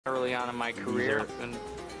early on in my career, and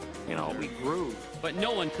you know, we grew. But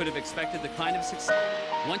no one could have expected the kind of success.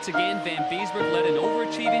 Once again, Vanbiesbrouck led an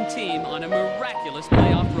overachieving team on a miraculous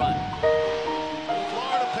playoff run.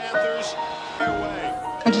 Florida Panthers away.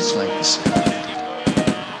 I just like this.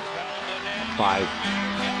 5.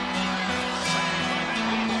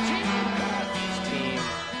 This team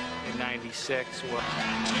in '96 was.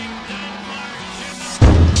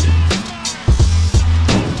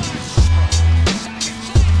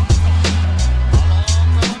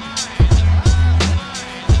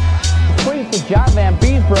 To John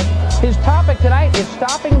Vanbiesbrouck. His topic tonight is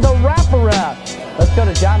stopping the wraparound. Let's go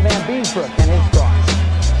to John Vanbiesbrouck and his thoughts.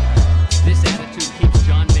 This attitude keeps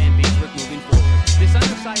John Vanbiesbrouck moving forward. This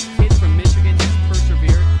undersized kid from Michigan has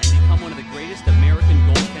persevered and become one of the greatest American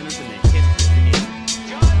goaltenders in the history of the game.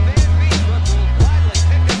 John Vanbiesbrouck will gladly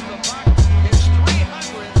pick up the puck. His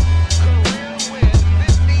 300th career win,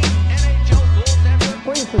 15th NHL goaltender.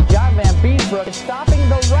 Please to John Vanbiesbrouck is stopping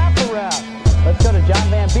the wraparound. Let's go to John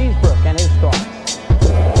Vanbiesbrouck and his thoughts.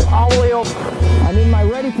 All the way over. I'm in my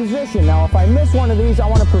ready position. Now, if I miss one of these, I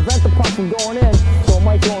want to prevent the puck from going in, so it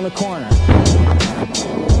might go in the corner.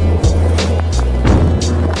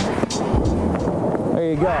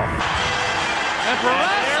 There you go. And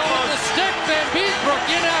Barrasso with the stick. Vanbiesbrouck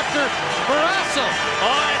in after Barrasso.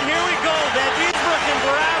 Oh, and here we go. Vanbiesbrouck and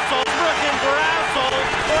Barrasso,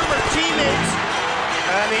 former teammates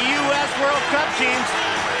on the U.S. World Cup teams.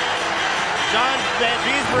 John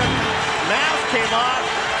Vanbiesbrouck mask came off.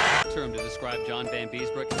 Term to describe John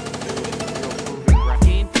Vanbiesbrouck.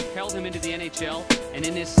 Game propelled him into the NHL, and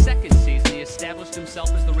in his second season, he established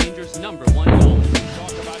himself as the Rangers' #1 goalie.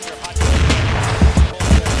 Talk about your hot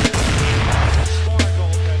star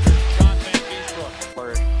goaltender, John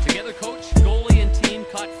Vanbiesbrouck. Together, coach, goalie, and team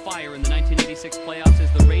caught fire in the 1986 playoffs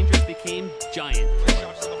as the Rangers became giant.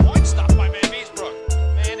 Shots to the point, stopped by Vanbiesbrouck.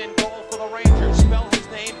 Man in goal for the Rangers. Spell his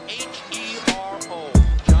name H-E-R-O.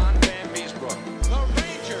 John Vanbiesbrouck. The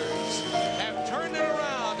Rangers have turned it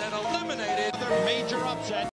around and eliminated their major upset.